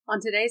On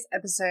today's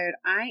episode,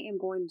 I am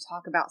going to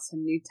talk about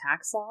some new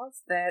tax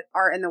laws that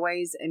are in the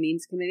Ways and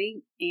Means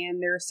Committee,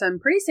 and there's some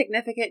pretty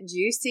significant,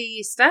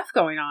 juicy stuff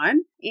going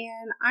on,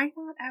 and I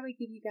thought I would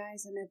give you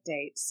guys an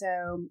update.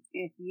 So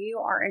if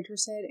you are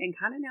interested in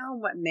kind of knowing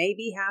what may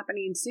be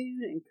happening soon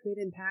and could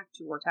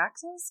impact your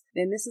taxes,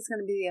 then this is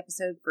going to be the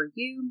episode for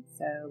you,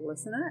 so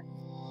listen up.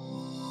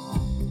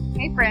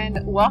 Hey friend,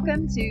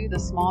 welcome to the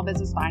Small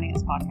Business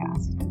Finance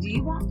Podcast. Do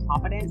you want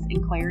confidence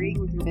and clarity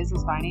with your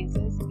business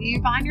finances? Do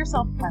you find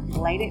yourself up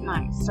late at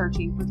night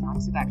searching for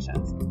tax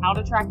deductions, how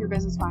to track your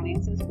business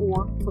finances,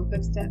 or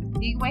QuickBooks tips?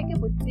 Do you wake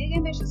up with big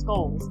ambitious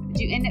goals, but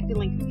you end up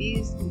feeling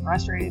confused and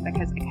frustrated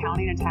because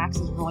accounting and tax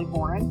is really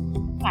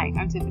foreign? Hi,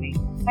 I'm Tiffany.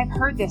 I've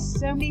heard this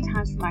so many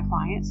times from my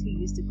clients who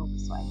used to feel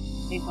this way.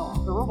 They feel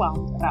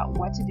overwhelmed about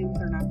what to do with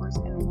their numbers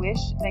and wish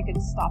they could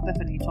stop the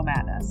financial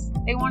madness.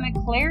 They wanted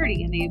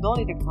clarity and the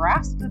ability to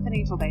grasp the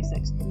financial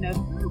basics, know the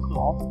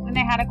protocol when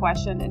they had a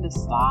question, and to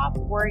stop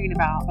worrying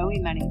about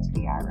owing money to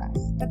the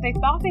IRS. But they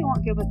thought they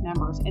weren't good with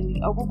numbers, and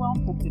the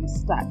overwhelm kept them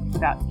stuck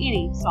without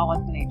any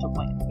solid financial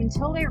plan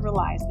until they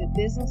realized that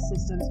business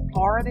systems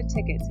are the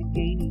ticket to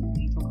gaining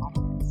financial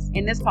confidence.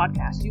 In this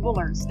podcast, you will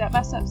learn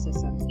step-by-step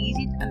systems,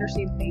 easy to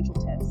understand financial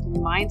tips, and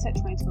mindset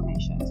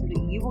transformation so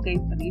that you will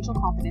gain financial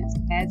confidence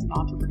as an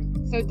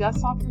entrepreneur. So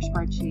dust off your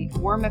spreadsheet,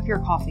 warm up your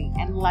coffee,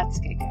 and let's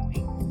get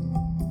going.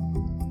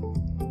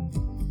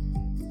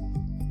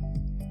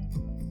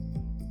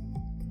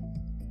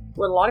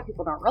 What a lot of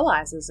people don't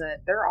realize is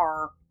that there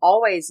are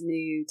always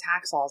new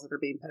tax laws that are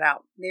being put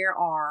out. There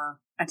are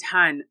a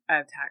ton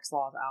of tax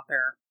laws out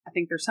there. I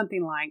think there's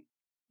something like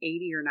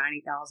 80 or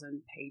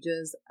 90,000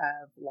 pages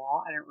of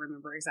law. I don't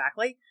remember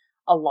exactly.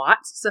 A lot,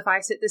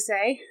 suffice it to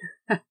say,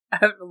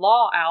 of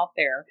law out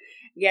there.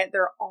 Yet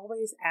they're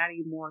always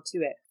adding more to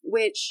it,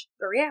 which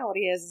the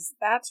reality is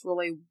that's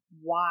really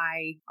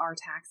why our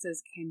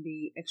taxes can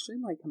be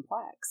extremely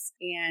complex.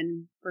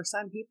 And for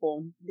some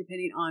people,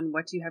 depending on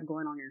what you have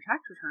going on in your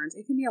tax returns,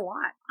 it can be a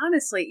lot.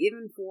 Honestly,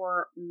 even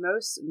for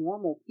most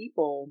normal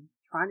people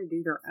trying to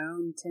do their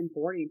own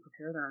 1040 and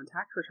prepare their own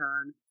tax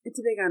return, it's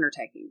a big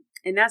undertaking.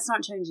 And that's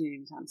not changing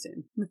anytime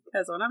soon,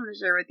 because what I'm going to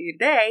share with you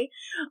today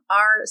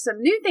are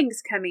some new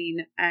things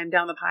coming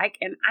down the pike,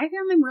 and I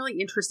found them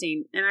really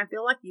interesting, and I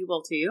feel like you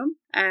will too.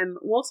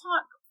 We'll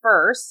talk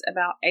first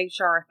about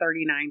HR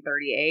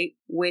 3938,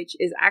 which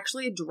is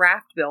actually a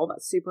draft bill.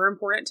 That's super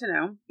important to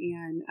know.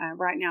 And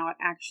right now it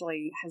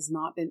actually has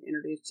not been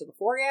introduced to the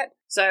floor yet.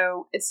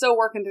 So it's still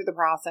working through the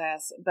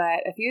process.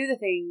 But a few of the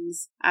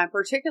things,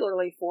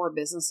 particularly for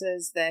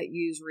businesses that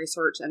use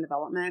research and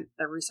development,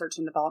 the research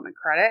and development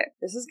credit,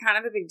 this is kind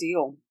of a big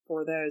deal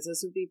for those.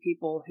 This would be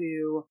people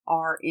who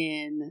are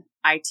in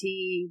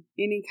IT,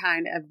 any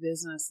kind of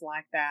business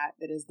like that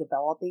is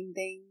developing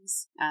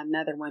things.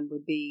 Another one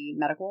would be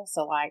medical,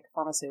 so like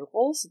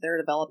pharmaceuticals. They're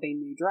developing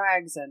new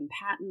drugs and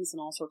patents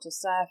and all sorts of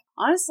stuff.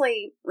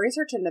 Honestly,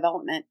 research and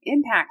development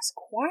impacts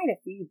quite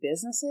a few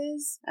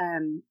businesses. A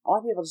lot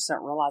of people just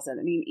don't realize it.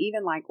 I mean,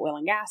 even like oil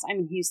and gas. I'm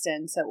in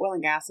Houston, so oil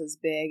and gas is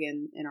big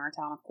in our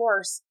town, of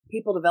course.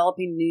 People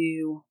developing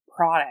new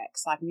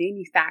products, like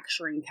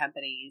manufacturing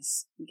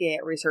companies,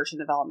 get research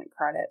and development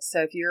credits.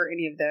 So if you're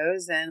any of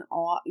those, then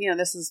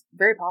this is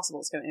very possible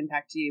it's going to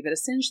impact you. But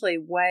essentially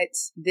what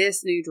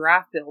this new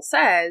draft bill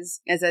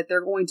says is that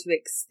they're going to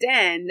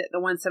extend the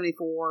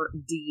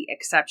 174D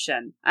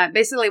exception.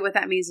 Basically what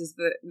that means is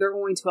that they're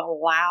going to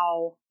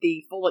allow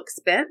the full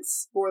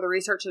expense for the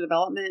research and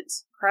development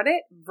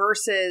credit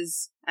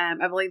versus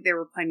I believe they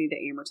were planning to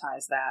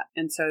amortize that.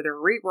 And so they're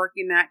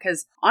reworking that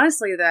because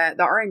honestly, the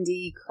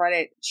R&D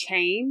credit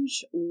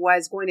change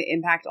was going to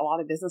impact a lot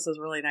of businesses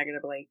really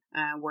negatively,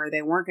 where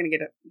they weren't going to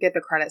get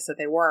the credits that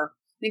they were.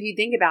 And if you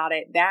think about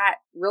it, that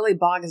really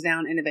bogs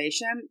down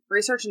innovation.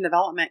 Research and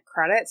development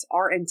credits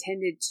are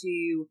intended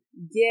to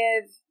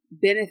give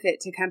benefit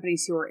to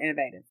companies who are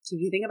innovative. So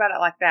if you think about it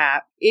like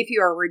that, if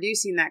you are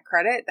reducing that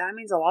credit, that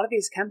means a lot of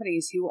these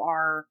companies who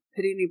are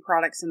putting new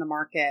products in the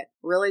market,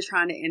 really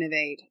trying to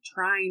innovate,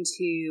 trying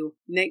to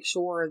make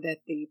sure that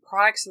the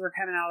products that are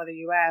coming out of the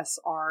U.S.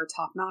 are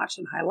top-notch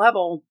and high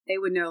level, they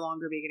would no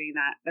longer be getting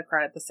the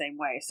credit the same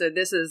way. So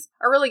this is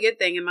a really good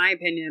thing, in my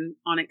opinion,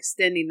 on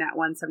extending that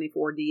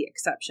 174D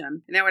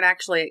exception. And that would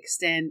actually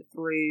extend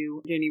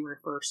through January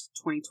 1st,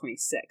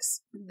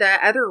 2026.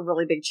 The other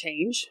really big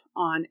change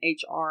on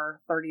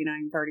HR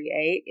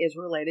 3938 is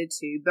related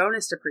to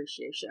bonus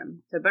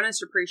depreciation. So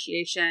bonus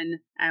depreciation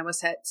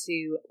was set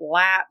to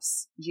lapse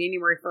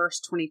January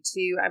 1st,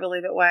 22, I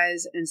believe it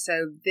was. And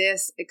so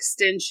this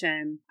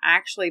extension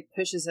actually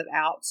pushes it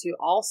out to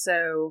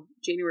also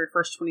January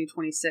 1st,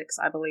 2026,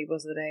 I believe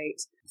was the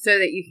date, so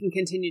that you can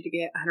continue to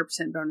get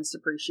 100% bonus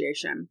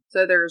depreciation.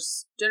 So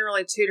there's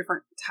generally two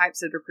different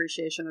types of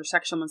depreciation. There's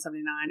Section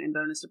 179 and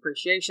bonus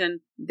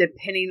depreciation,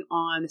 depending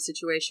on the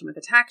situation with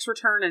a tax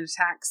return and a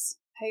tax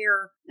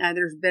payer.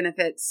 There's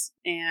benefits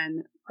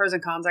and pros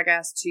and cons, I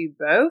guess, to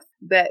both.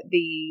 But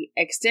the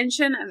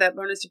extension of that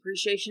bonus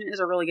depreciation is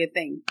a really good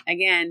thing.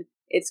 Again,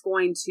 it's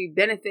going to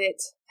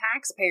benefit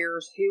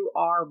taxpayers who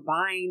are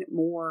buying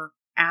more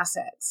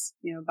assets,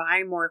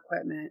 buying more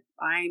equipment,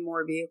 buying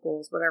more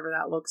vehicles, whatever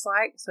that looks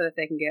like, so that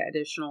they can get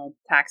additional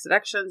tax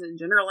deductions. And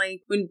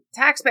generally, when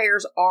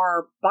taxpayers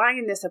are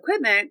buying this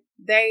equipment,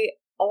 they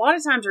a lot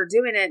of times are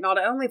doing it not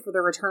only for the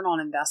return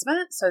on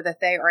investment so that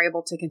they are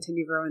able to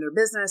continue growing their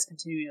business,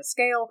 continue to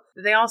scale,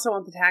 but they also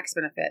want the tax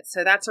benefits.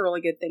 So that's a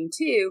really good thing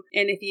too.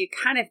 And if you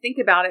kind of think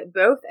about it,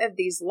 both of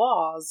these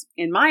laws,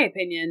 in my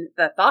opinion,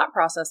 the thought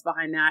process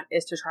behind that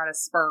is to try to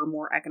spur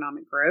more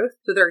economic growth.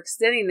 So they're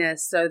extending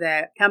this so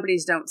that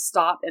companies don't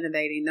stop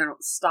innovating, they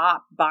don't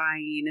stop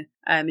buying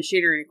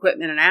machinery and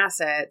equipment and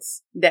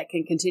assets that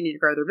can continue to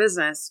grow their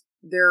business.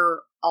 They're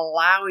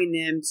allowing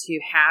them to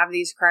have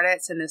these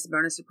credits and this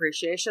bonus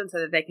depreciation so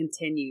that they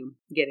continue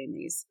getting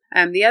these.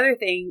 The other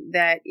thing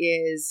that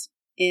is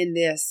in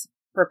this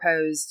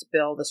proposed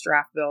bill, this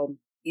draft bill,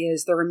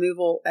 is the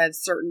removal of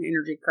certain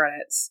energy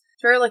credits.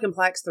 It's fairly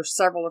complex. There's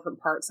several different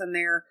parts in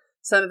there.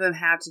 Some of them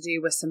have to do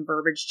with some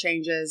verbiage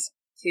changes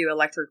to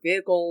electric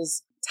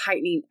vehicles,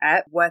 tightening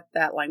up what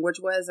that language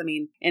was. I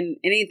mean, in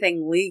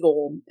anything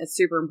legal, it's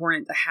super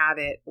important to have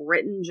it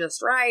written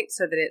just right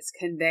so that it's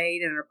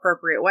conveyed in an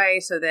appropriate way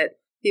so that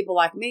people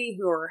like me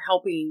who are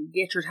helping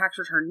get your tax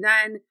return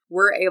done,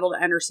 we're able to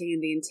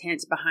understand the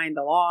intent behind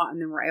the law, and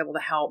then we're able to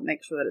help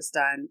make sure that it's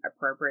done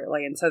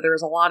appropriately. And so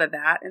there's a lot of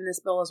that in this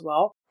bill as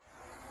well.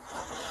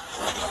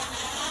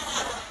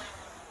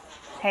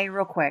 Hey,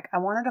 real quick, I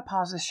wanted to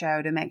pause the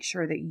show to make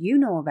sure that you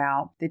know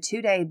about the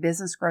 2-day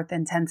Business Growth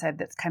Intensive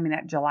that's coming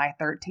up July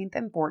 13th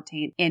and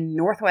 14th in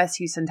Northwest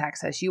Houston,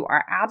 Texas. You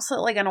are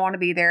absolutely going to want to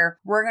be there.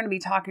 We're going to be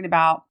talking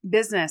about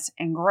business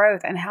and growth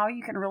and how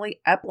you can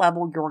really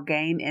up-level your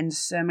game in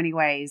so many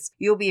ways.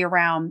 You'll be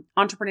around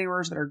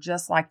entrepreneurs that are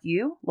just like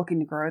you, looking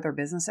to grow their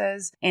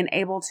businesses and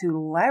able to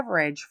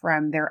leverage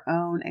from their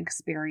own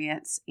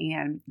experience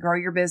and grow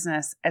your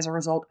business as a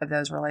result of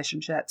those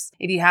relationships.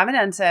 If you haven't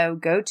done so,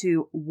 go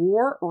to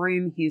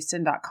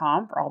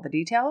warroomhouston.com for all the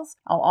details.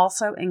 I'll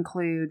also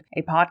include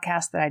a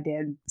podcast that I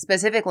did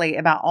specifically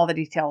about all the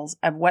details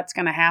of what's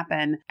going to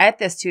happen at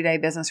this 2-day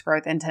Business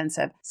Growth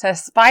Intensive. So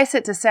suffice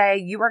it to say,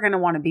 you are going to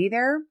want to be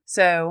there.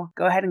 So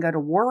go ahead and go to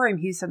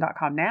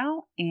warroomhouston.com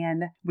now,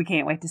 and we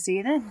can't wait to see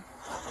you then.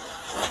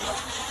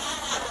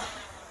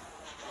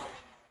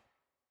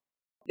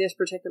 This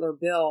particular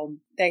bill,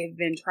 they've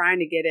been trying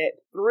to get it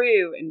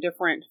through in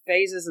different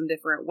phases and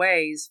different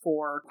ways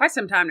for quite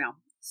some time now.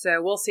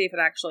 So we'll see if it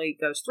actually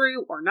goes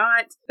through or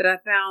not. But I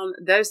found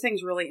those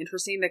things really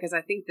interesting because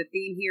I think the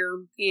theme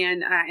here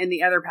and in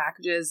the other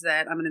packages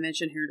that I'm going to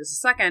mention here in just a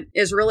second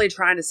is really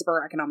trying to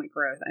spur economic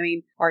growth. I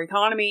mean, our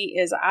economy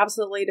is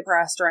absolutely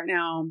depressed right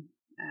now.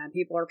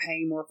 People are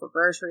paying more for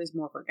groceries,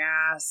 more for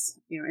gas.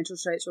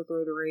 Interest rates are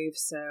through the roof.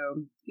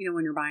 So,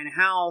 when you're buying a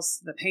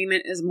house, the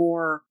payment is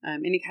more.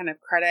 Any kind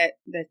of credit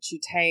that you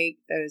take,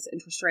 those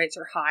interest rates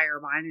are higher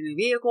buying a new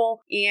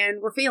vehicle.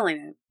 And we're feeling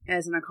it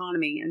as an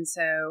economy. And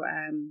so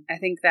I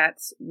think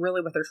that's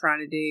really what they're trying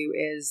to do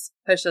is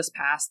push us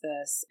past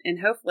this.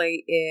 And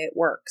hopefully it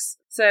works.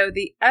 So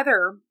the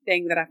other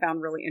thing that I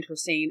found really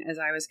interesting as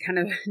I was kind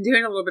of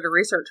doing a little bit of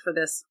research for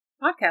this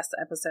podcast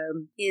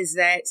episode is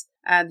that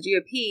the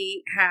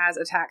GOP has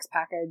a tax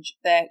package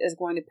that is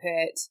going to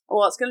it's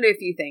going to do a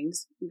few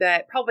things,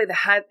 but probably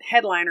the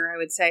headliner I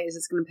would say is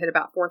it's going to put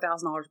about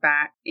 $4,000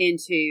 back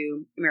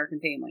into American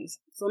families.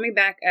 So let me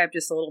back up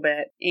just a little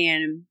bit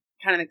and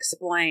kind of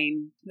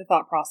explain the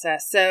thought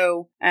process.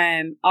 So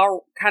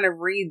I'll kind of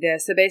read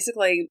this. So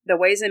basically, the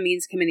Ways and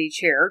Means Committee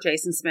chair,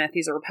 Jason Smith,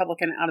 he's a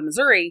Republican out of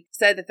Missouri,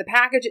 said that the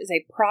package is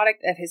a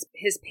product of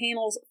his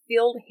panel's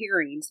field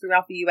hearings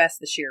throughout the U.S.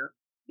 this year,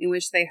 in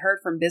which they heard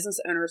from business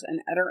owners and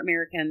other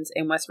Americans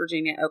in West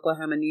Virginia,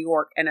 Oklahoma, New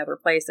York, and other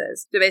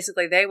places. So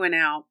basically, they went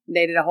out,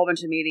 they did a whole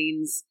bunch of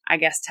meetings, I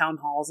guess town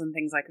halls and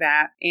things like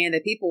that, and the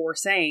people were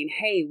saying,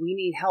 hey, we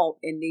need help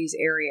in these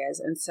areas.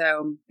 And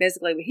so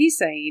basically what he's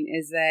saying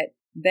is that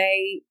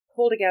they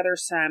pull together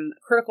some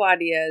critical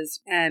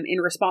ideas in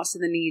response to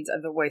the needs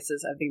of the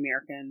voices of the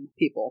American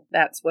people.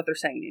 That's what they're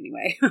saying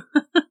anyway.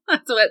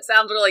 So it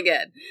sounds really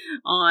good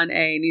on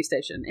a news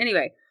station.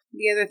 Anyway,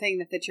 the other thing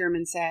that the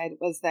chairman said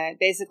was that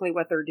basically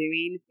what they're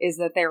doing is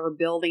that they were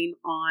building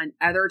on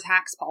other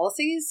tax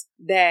policies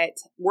that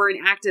were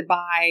enacted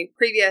by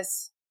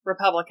previous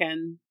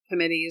Republican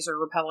committees or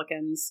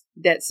Republicans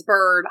that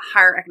spurred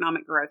higher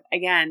economic growth.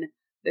 Again,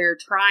 they're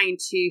trying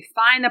to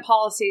find the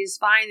policies,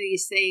 find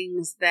these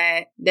things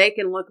that they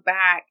can look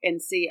back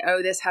and see,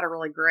 oh, this had a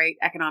really great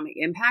economic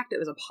impact. It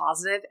was a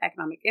positive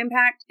economic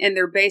impact. And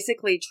they're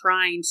basically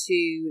trying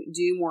to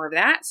do more of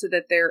that so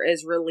that there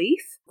is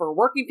relief for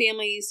working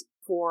families,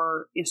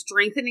 for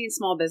strengthening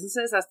small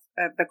businesses. That's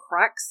the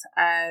crux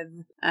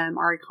of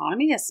our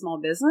economy as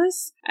small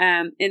business,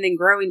 and then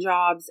growing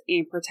jobs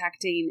and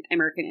protecting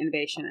American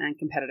innovation and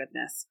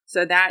competitiveness.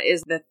 So that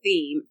is the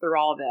theme through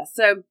all of this.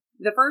 So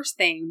the first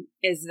thing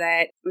is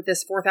that with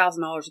this $4,000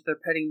 that they're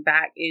putting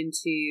back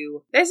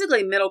into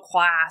basically middle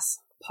class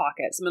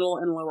pockets, middle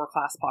and lower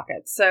class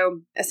pockets.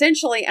 So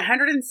essentially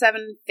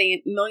 107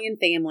 million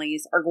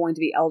families are going to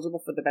be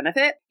eligible for the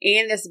benefit.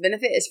 And this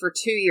benefit is for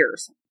 2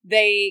 years.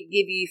 They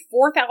give you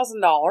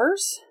 $4,000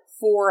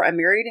 for a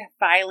married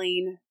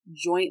filing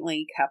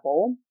jointly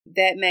couple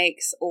that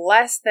makes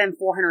less than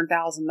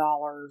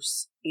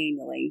 $400,000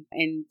 annually.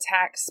 In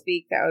tax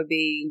speak, that would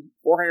be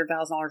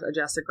 $400,000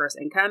 adjusted gross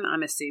income.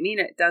 I'm assuming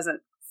it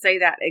doesn't say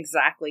that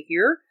exactly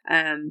here.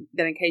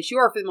 But in case you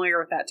are familiar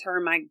with that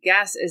term, my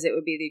guess is it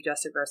would be the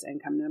adjusted gross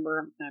income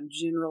number.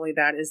 Generally,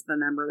 that is the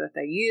number that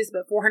they use,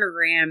 but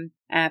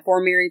 $400,000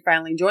 for married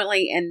filing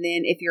jointly. And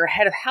then if you're a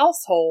head of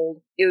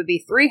household, it would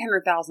be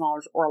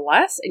 $300,000 or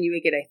less, and you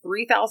would get a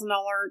 $3,000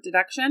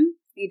 deduction.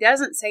 It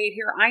doesn't say it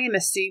here. I am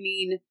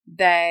assuming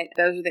that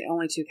those are the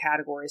only two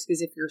categories,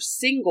 because if you're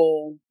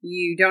single,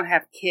 you don't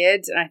have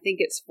kids, and I think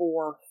it's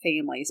for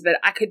families, but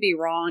I could be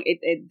wrong.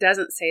 It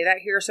doesn't say that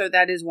here. So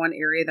that is one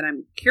area that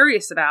I'm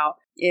curious about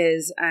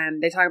is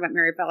they talk about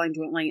married filing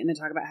jointly and they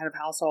talk about head of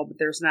household, but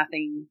there's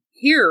nothing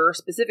here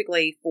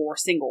specifically for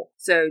single.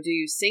 So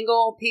do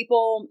single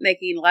people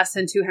making less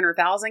than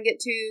 $200,000 get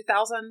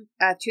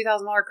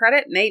 $2,000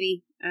 credit?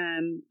 Maybe.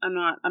 I'm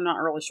not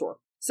really sure.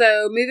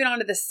 So moving on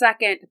to the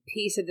second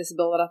piece of this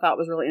bill that I thought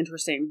was really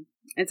interesting.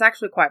 It's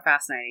actually quite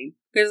fascinating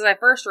because as I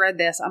first read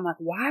this, I'm like,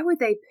 why would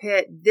they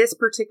put this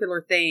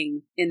particular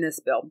thing in this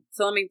bill?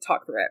 So let me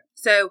talk through it.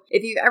 So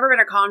if you've ever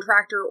been a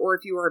contractor or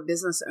if you are a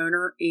business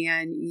owner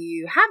and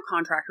you have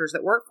contractors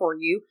that work for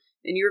you,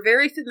 then you're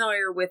very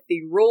familiar with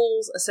the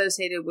rules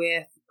associated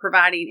with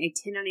providing a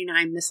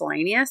 1099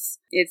 miscellaneous.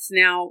 It's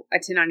now a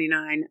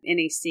 1099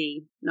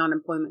 NAC,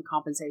 non-employment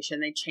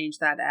compensation. They changed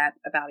that up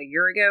about a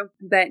year ago.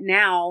 But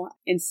now,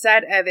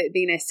 instead of it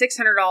being a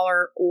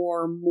 $600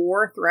 or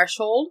more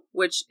threshold,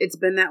 which it's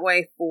been that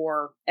way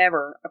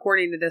forever,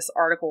 according to this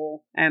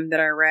article that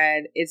I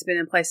read, it's been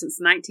in place since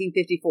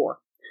 1954.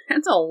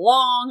 That's a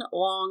long,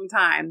 long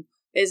time.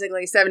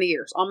 Basically 70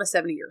 years, almost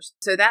 70 years.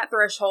 So that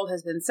threshold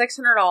has been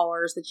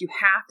 $600 that you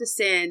have to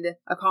send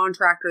a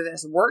contractor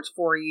that's worked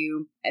for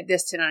you at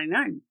this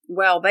 1099.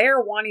 Well, they are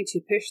wanting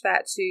to push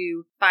that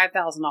to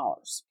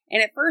 $5,000.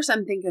 And at first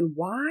I'm thinking,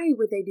 why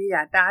would they do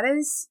that? That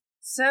is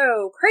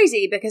so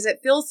crazy because it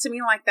feels to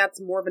me like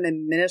that's more of an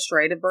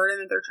administrative burden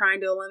that they're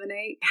trying to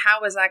eliminate.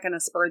 How is that going to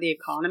spur the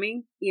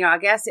economy? You know, I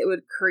guess it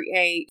would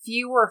create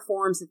fewer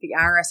forms that the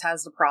IRS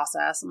has to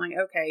process. I'm like,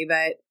 okay,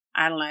 but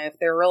I don't know, if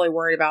they're really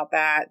worried about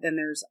that, then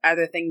there's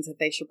other things that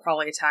they should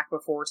probably attack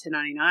before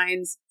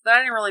 1099s. That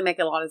didn't really make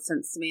a lot of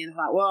sense to me. And I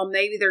thought, well,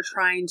 maybe they're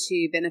trying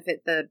to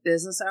benefit the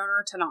business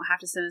owner to not have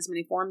to send as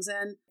many forms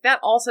in. That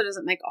also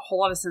doesn't make a whole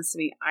lot of sense to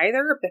me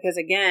either, because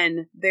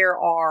again, there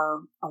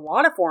are a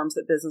lot of forms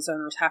that business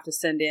owners have to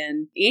send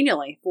in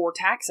annually for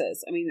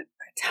taxes. I mean,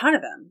 a ton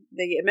of them.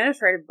 The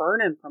administrative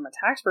burden from a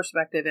tax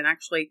perspective and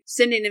actually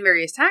sending in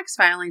various tax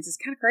filings is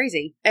kind of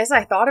crazy. As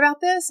I thought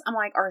about this, I'm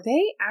like, are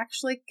they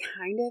actually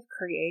kind of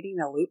creating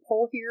a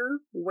loophole here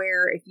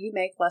where if you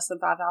make less than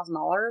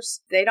 $5,000,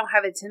 they don't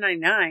have a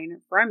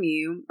 1099 from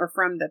you or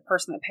from the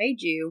person that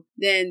paid you,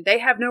 then they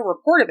have no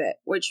report of it,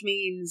 which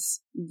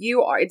means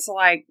it's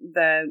like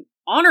the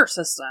honor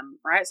system,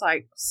 right? It's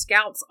like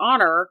Scout's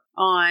honor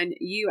on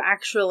you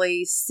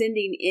actually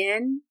sending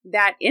in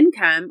that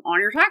income on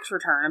your tax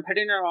return and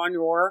putting it on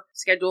your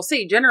Schedule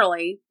C.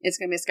 Generally, it's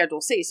going to be a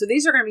Schedule C. So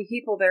these are going to be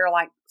people that are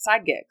like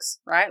side gigs,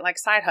 right? Like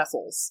side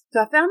hustles. So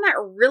I found that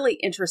really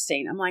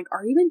interesting. I'm like,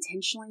 are you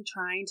intentionally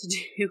trying to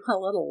do a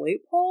little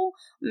loophole?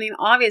 I mean,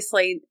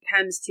 obviously, when it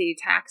comes to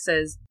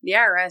taxes, the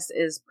IRS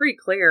is pretty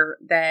clear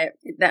that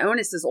the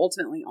onus is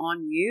ultimately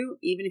on you,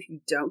 even if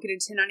you don't get a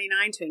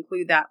 1099, to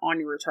include that on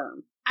your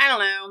return. I don't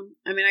know.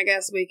 I mean, I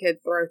guess we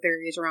could throw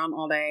theories around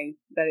all day,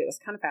 but it was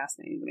kind of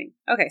fascinating to me.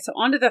 Okay, so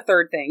on to the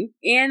third thing.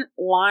 In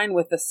line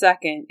with the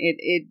second,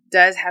 it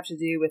does have to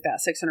do with that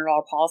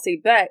 $600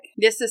 policy, but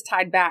this is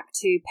tied back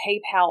to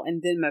PayPal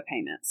and Venmo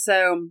payments.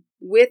 So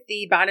with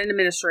the Biden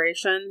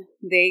administration,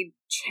 they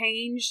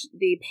changed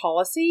the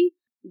policy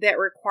that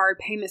required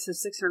payments of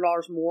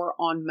 $600 more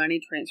on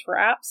money transfer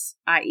apps,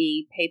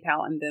 i.e.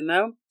 PayPal and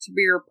Venmo, to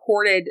be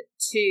reported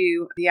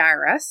to the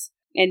IRS.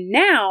 And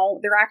now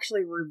they're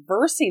actually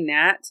reversing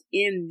that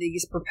in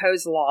these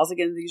proposed laws.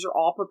 Again, these are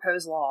all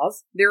proposed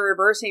laws. They're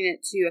reversing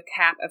it to a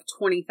cap of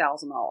 $20,000.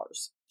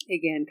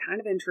 Again,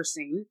 kind of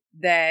interesting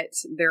that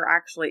they're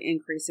actually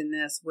increasing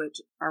this,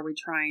 which are we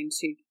trying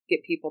to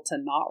get people to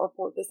not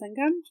report this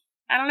income?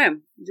 I don't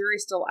know.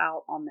 Jury's still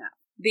out on that.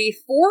 The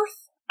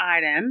fourth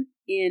item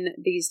in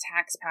these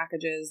tax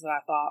packages that I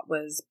thought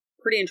was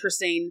pretty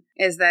interesting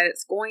is that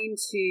it's going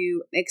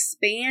to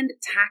expand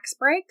tax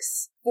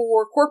breaks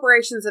for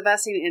corporations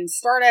investing in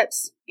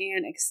startups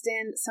and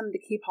extend some of the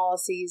key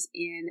policies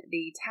in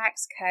the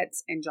Tax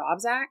Cuts and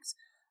Jobs Act.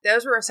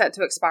 Those were set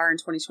to expire in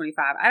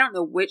 2025. I don't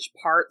know which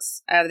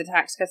parts of the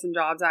Tax Cuts and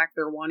Jobs Act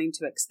they're wanting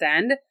to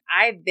extend.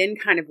 I've been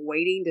kind of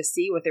waiting to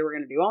see what they were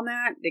going to do on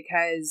that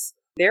because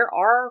there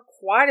are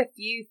quite a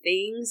few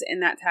things in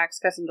that Tax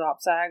Cuts and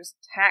Jobs Act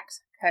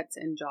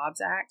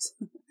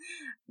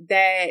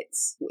that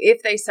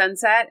if they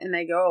sunset and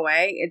they go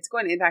away, it's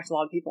going to impact a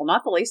lot of people,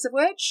 not the least of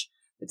which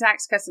the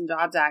Tax Cuts and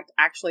Jobs Act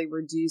actually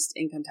reduced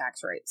income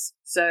tax rates.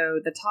 So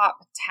the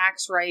top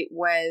tax rate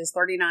was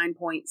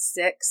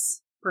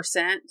 39.6%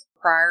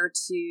 prior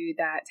to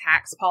that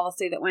tax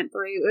policy that went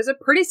through. It was a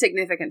pretty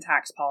significant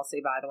tax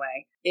policy, by the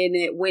way, and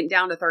it went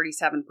down to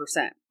 37%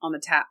 on the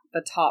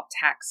top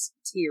tax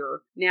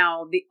tier.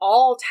 Now,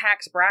 all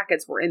tax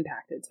brackets were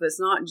impacted. So it's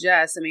not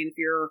just, if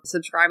you're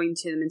subscribing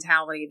to the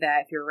mentality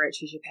that if you're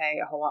rich, you should pay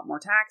a whole lot more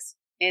tax.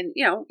 And,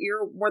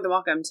 you're more than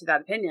welcome to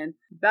that opinion,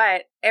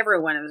 but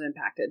everyone was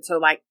impacted.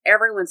 So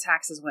everyone's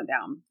taxes went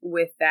down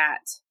with that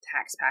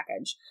tax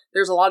package.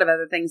 There's a lot of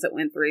other things that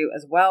went through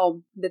as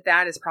well, but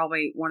that is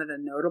probably one of the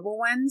notable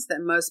ones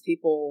that most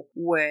people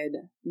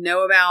would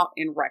know about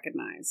and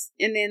recognize.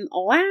 And then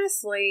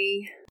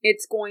lastly,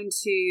 it's going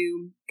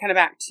to kind of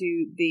back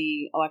to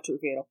the electric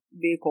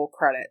vehicle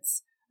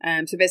credits.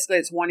 So basically,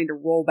 it's wanting to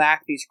roll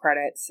back these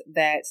credits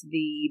that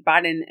the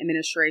Biden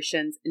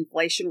administration's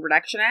Inflation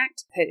Reduction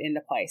Act put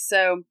into place.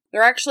 So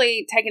they're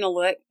actually taking a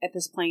look at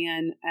this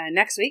plan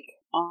next week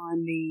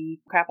on the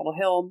Capitol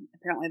Hill.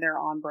 Apparently, they're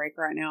on break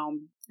right now.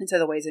 And so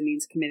the Ways and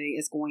Means Committee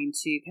is going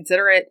to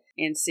consider it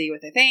and see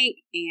what they think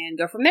and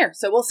go from there.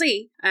 So we'll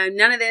see.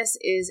 None of this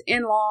is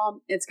in law.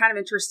 It's kind of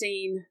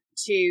interesting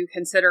to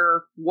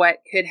consider what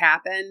could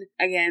happen.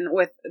 Again,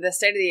 with the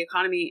state of the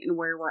economy and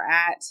where we're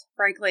at,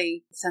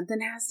 frankly, something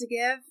has to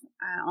give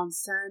on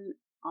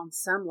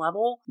some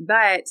level.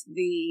 But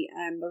the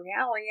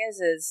reality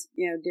is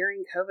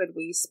during COVID,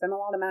 we spent a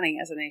lot of money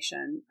as a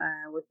nation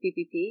with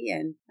PPP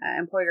and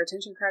employer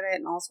retention credit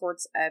and all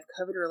sorts of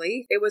COVID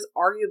relief. It was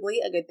arguably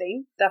a good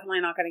thing.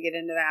 Definitely not going to get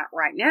into that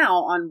right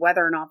now on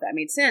whether or not that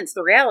made sense.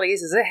 The reality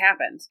is it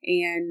happened,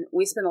 and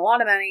we spent a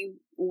lot of money,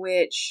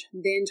 which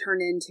then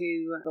turned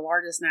into the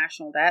largest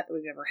national debt that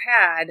we've ever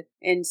had.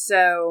 And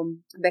so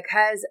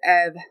because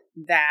of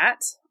that,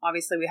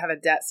 obviously we have a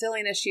debt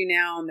ceiling issue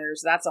now, and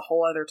that's a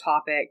whole other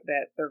topic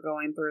that they're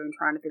going through and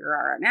trying to figure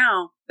out right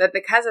now. But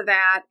because of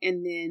that,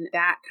 and then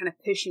that kind of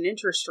pushing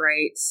interest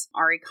rates,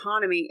 our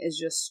economy is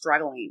just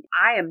struggling.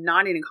 I am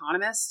not an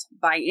economist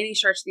by any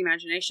stretch of the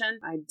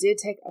imagination. I did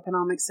take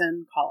economics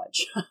in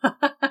college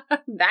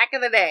back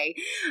in the day,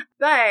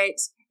 but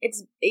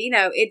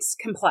it's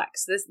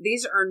complex.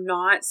 These are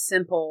not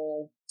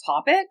simple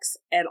topics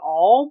at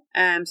all.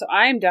 So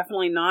I am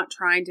definitely not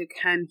trying to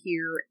come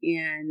here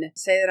and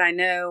say that I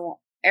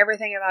know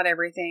everything about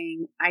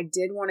everything. I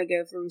did want to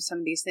go through some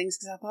of these things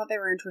because I thought they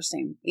were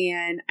interesting.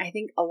 And I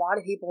think a lot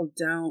of people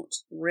don't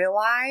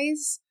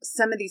realize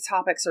some of these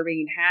topics are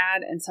being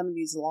had and some of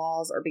these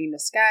laws are being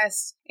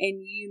discussed,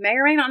 and you may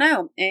or may not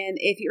know. And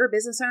if you're a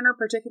business owner,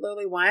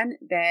 particularly one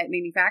that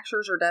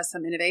manufactures or does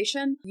some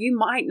innovation, you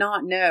might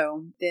not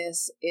know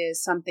this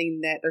is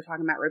something that they're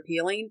talking about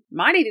repealing.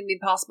 Might even be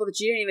possible that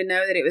you didn't even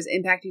know that it was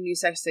impacting you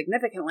so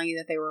significantly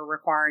that they were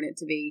requiring it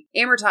to be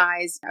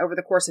amortized over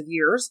the course of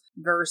years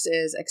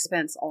versus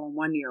expense all in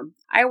 1 year.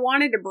 I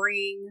wanted to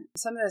bring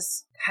some of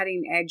this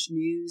cutting edge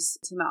news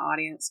to my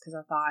audience because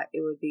I thought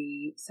it would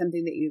be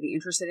something that you'd be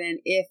interested in.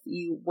 If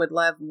you would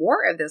love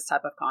more of this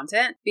type of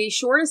content, be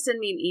sure to send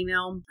me an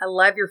email. I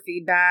love your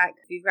feedback.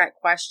 If you've got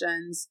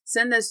questions,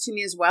 send those to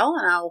me as well,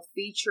 and I'll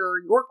feature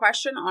your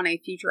question on a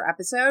future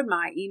episode.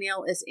 My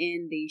email is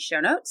in the show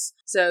notes,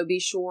 so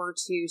be sure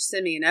to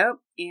send me a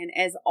note. And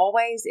as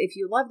always, if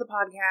you love the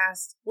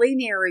podcast, leave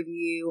me a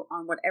review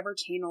on whatever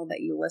channel that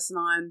you listen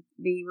on.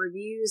 The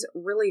reviews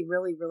really,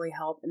 really, really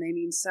help, and they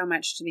mean so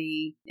much to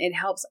me. It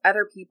helps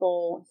other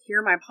people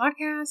hear my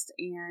podcast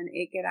and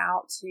it get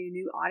out to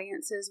new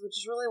audiences, which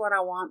is really what I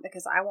want,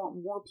 because I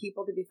want more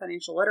people to be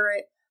financial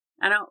literate.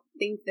 I don't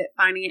think that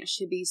finance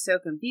should be so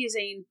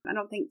confusing. I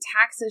don't think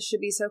taxes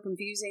should be so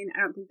confusing. I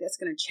don't think that's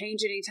going to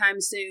change anytime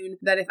soon.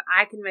 But if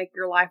I can make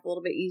your life a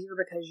little bit easier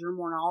because you're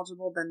more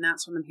knowledgeable, then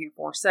that's what I'm here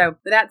for. So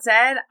with that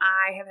said,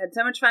 I have had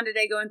so much fun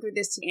today going through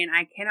this, and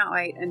I cannot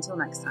wait until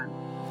next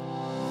time.